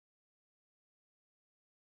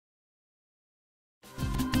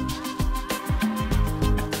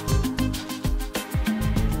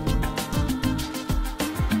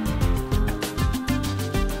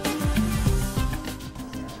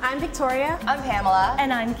Victoria. I'm Pamela.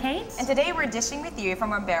 And I'm Kate. And today we're dishing with you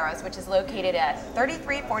from Rumberos, which is located at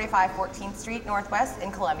 3345 14th Street Northwest in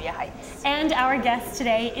Columbia Heights. And our guest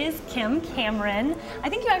today is Kim Cameron. I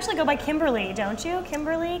think you actually go by Kimberly, don't you?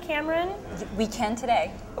 Kimberly Cameron? We can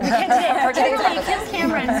today. We can today. Kimberly, Kim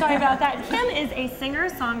Cameron, sorry about that. Kim is a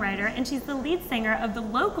singer-songwriter, and she's the lead singer of the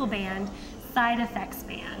local band, Side Effects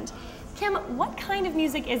Band. Kim, what kind of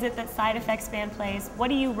music is it that Side Effects Band plays? What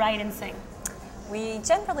do you write and sing? We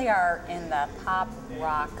generally are in the pop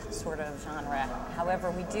rock sort of genre.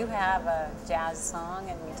 However, we do have a jazz song,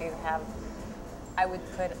 and we do have, I would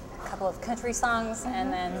put a couple of country songs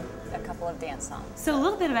and then a couple of dance songs. So a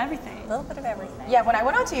little bit of everything. A little bit of everything. Yeah, when I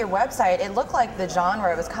went onto your website, it looked like the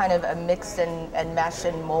genre was kind of a mix and mesh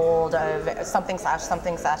and mold of something slash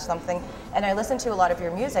something slash something. And I listened to a lot of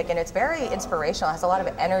your music, and it's very inspirational, it has a lot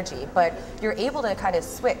of energy, but you're able to kind of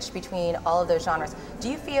switch between all of those genres. Do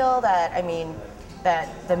you feel that,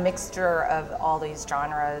 that the mixture of all these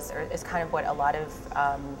genres is kind of what a lot of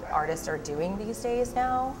artists are doing these days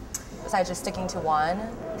now, besides just sticking to one?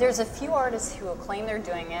 There's a few artists who will claim they're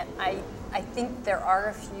doing it. I think there are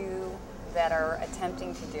a few that are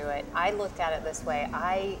attempting to do it. I looked at it this way.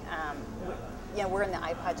 We're in the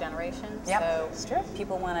iPod generation, so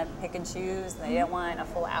people want to pick and choose. They don't want a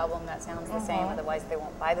full album that sounds the same, otherwise they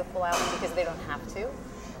won't buy the full album because they don't have to.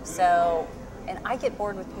 So, and I get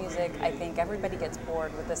bored with music. I think everybody gets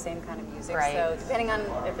bored with the same kind of music. Right. So depending on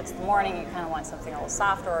if it's the morning, you kind of want something a little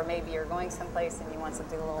softer, or maybe you're going someplace and you want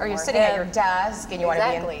something a little more Or you're sitting at your desk and you want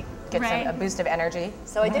to get a boost of energy.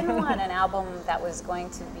 So I didn't want an album that was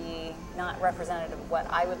going to be not representative of what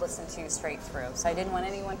I would listen to straight through. So I didn't want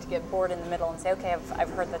anyone to get bored in the middle and say, okay, I've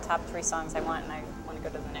heard the top 3 songs I want and I want to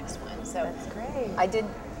go to the next one. So that's great. I did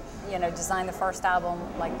design the first album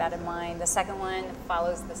like that in mind. The second one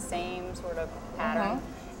follows the same sort of pattern.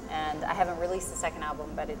 And I haven't released the second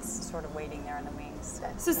album, but it's sort of waiting there in the wings.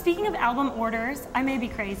 So speaking of album orders, I may be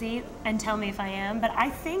crazy, and tell me if I am, but I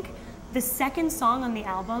think the second song on the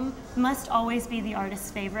album must always be the artist's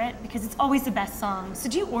favorite because it's always the best song. So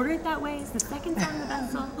do you order it that way? Is the second song the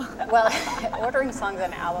best song? Well, ordering songs on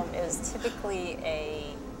an album is typically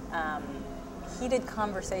a heated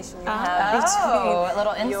conversation you have between a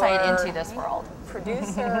little insight into this world.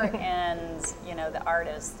 Producer and the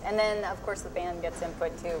artist, and then of course the band gets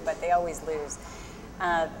input too, but they always lose.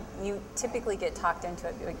 You typically get talked into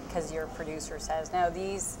it because your producer says, no,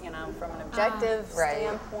 these, from an objective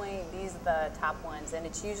standpoint, these are the top ones, and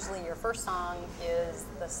it's usually your first song is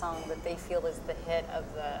the song that they feel is the hit of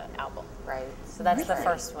the album. Right. So that's the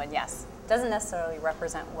first one, yes. Doesn't necessarily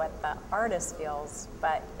represent what the artist feels,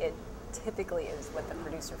 but it typically is what the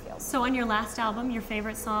producer feels. So on your last album, your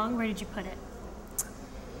favorite song, where did you put it?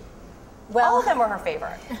 Well, all of them were her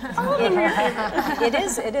favorite. All of them were your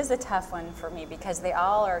favorite. It is a tough one for me because they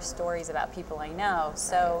all are stories about people I know.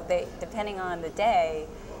 So depending on the day,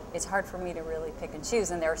 it's hard for me to really pick and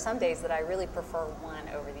choose. And there are some days that I really prefer one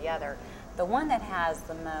over the other. The one that has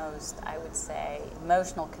the most, I would say,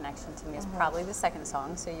 emotional connection to me is probably the second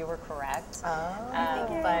song. So you were correct.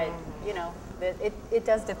 But it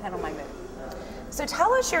does depend on my mood. So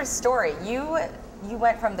tell us your story. You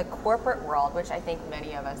went from the corporate world, which I think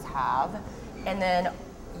many of us have, and then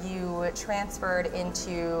you transferred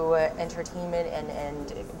into entertainment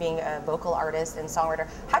and being a vocal artist and songwriter.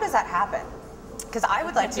 How does that happen? Because I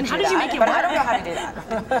would like to do that, but I don't know how to do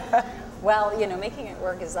that. Well, making it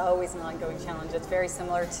work is always an ongoing challenge. It's very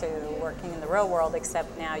similar to working in the real world,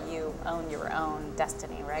 except now you own your own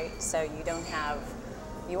destiny, right? So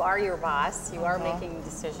you are your boss, you are making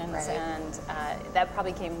decisions, and that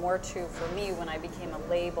probably became more true for me when I became a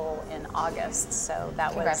label in August. So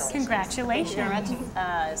that was congratulations.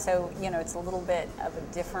 So it's a little bit of a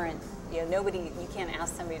different. You can't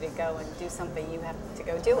ask somebody to go and do something. You have to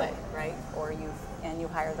go do it, right? Or you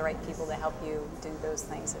hire the right people to help you do those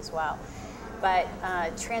things as well. But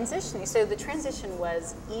transitioning, so the transition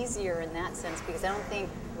was easier in that sense because I don't think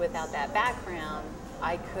without that background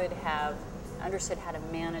I could have understood how to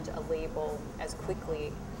manage a label as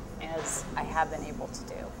quickly as I have been able to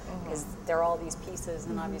do, because there are all these pieces,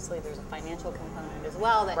 and obviously there's a financial component as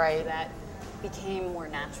well that became more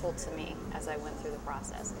natural to me as I went through the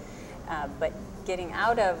process. But getting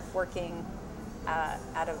out of working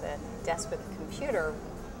out of the desk with the computer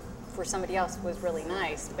for somebody else was really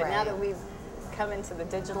nice. But now that we've come into the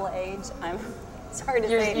digital age, I'm sorry to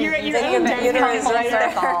say, you're is right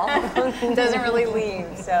there. Doesn't really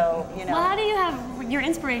leave, so Well, how do you have your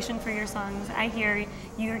inspiration for your songs? I hear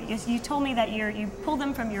you told me that you pull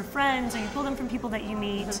them from your friends or you pull them from people that you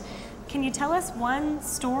meet. Can you tell us one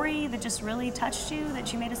story that just really touched you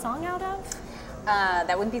that you made a song out of?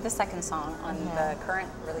 That would be the second song on the current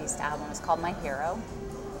released album. It's called My Hero.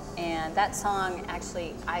 And that song,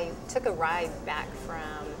 actually, I took a ride back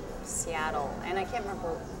from Seattle, and I can't remember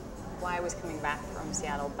why I was coming back from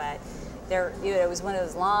Seattle, but there, it was one of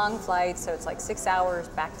those long flights, so it's like 6 hours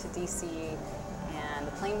back to DC, and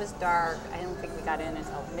the plane was dark. I don't think we got in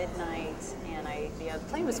until midnight, and the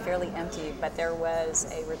plane was fairly empty, but there was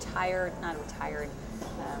a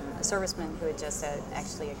a serviceman who had just,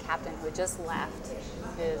 actually a captain who had just left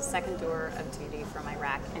his second tour of duty from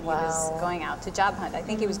Iraq, and he was going out to job hunt. I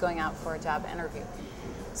think he was going out for a job interview.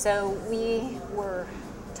 So we were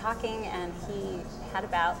talking, and he had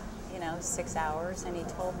about 6 hours, and he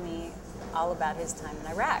told me all about his time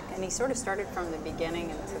in Iraq, and he sort of started from the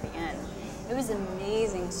beginning and to the end. It was an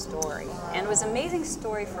amazing story, and it was an amazing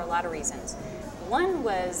story for a lot of reasons. One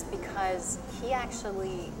was because he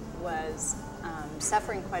actually was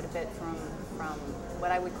suffering quite a bit from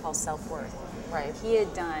what I would call self-worth. Right. He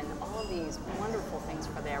had done all of these wonderful things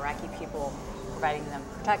for the Iraqi people, providing them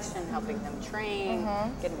protection, helping them train,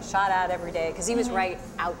 getting shot at every day, because he was right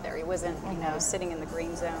out there. He wasn't, sitting in the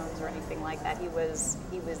green zones or anything like that. He was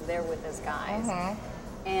there with his guys.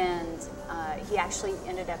 And he actually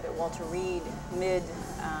ended up at Walter Reed mid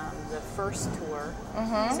the first tour.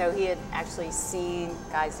 So he had actually seen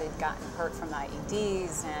guys that had gotten hurt from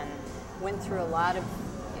IEDs and went through a lot of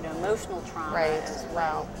emotional trauma as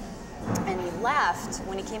well. And he left.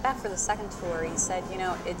 When he came back for the second tour, he said,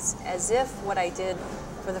 it's as if what I did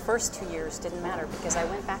for the first 2 years didn't matter, because I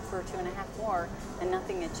went back for 2.5 more and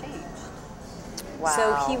nothing had changed.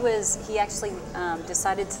 Wow. So he actually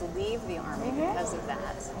decided to leave the Army because of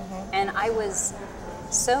that. And I was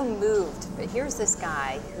so moved. But here's this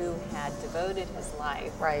guy who had devoted his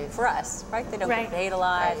life for us, right? They don't get paid a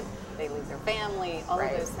lot. They leave their family, all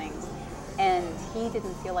of those things. And he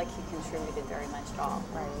didn't feel like he contributed very much at all.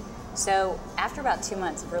 So after about 2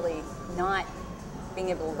 months of really not being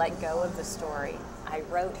able to let go of the story, I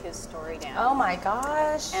wrote his story down. Oh my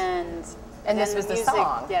gosh. And this was the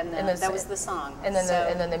song. Yeah, that was the song. And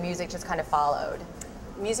then the music just kind of followed.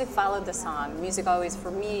 Music followed the song. Music always,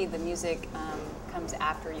 for me, the music comes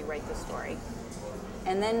after you write the story.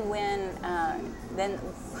 And then then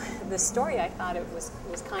the story, I thought it was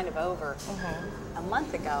kind of over. A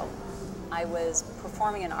month ago, I was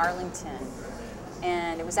performing in Arlington,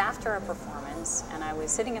 and it was after a performance, and I was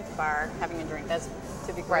sitting at the bar having a drink. That's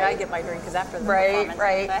typically where I get my drink, is after the performance. So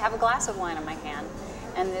I have a glass of wine in my hand,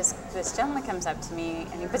 and this gentleman comes up to me,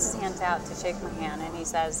 and he puts his hands out to shake my hand, and he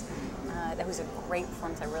says, that was a great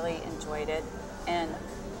performance, I really enjoyed it. And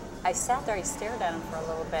I sat there, I stared at him for a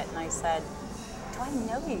little bit, and I said, do I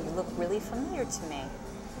know you? You look really familiar to me.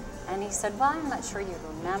 And he said, well, I'm not sure you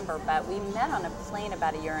remember, but we met on a plane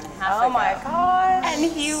about 1.5 years ago. Oh my gosh.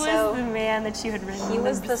 And he was the man that you had written He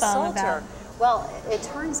was the song soldier. about. Well, it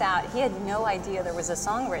turns out he had no idea there was a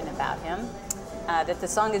song written about him, that the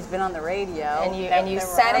song has been on the radio. And you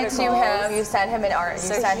sent it to him, you sent him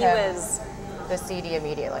the CD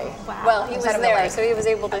immediately. Wow. Well, he was there, so he was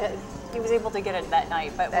able to get it that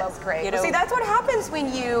night. But that's great. See, that's what happens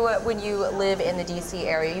when you live in the DC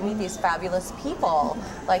area. You meet these fabulous people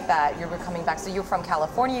like that. You're coming back. So you're from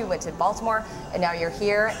California. You went to Baltimore, and now you're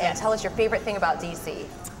here. And tell us your favorite thing about DC.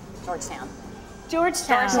 Georgetown.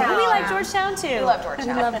 Georgetown. We like Georgetown too. We love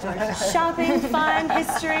Georgetown. We love Georgetown. Shopping, fun,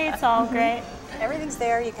 history. It's all great. Everything's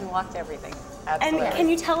there. You can walk to everything. Absolutely. And can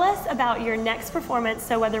you tell us about your next performance?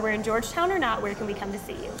 So whether we're in Georgetown or not, where can we come to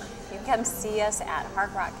see you? You can come see us at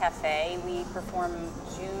Hard Rock Cafe. We perform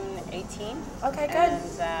June 18th. Okay,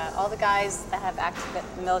 good. And all the guys that have active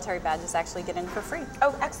military badges actually get in for free.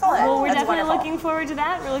 Oh, excellent. Well, we're That's definitely wonderful. looking forward to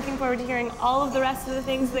that. We're looking forward to hearing all of the rest of the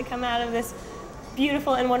things that come out of this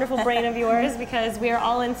beautiful and wonderful brain of yours, because we are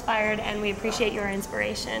all inspired and we appreciate your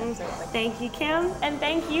inspiration. Thank you, Kim, and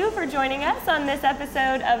thank you for joining us on this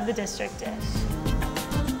episode of The District Dish.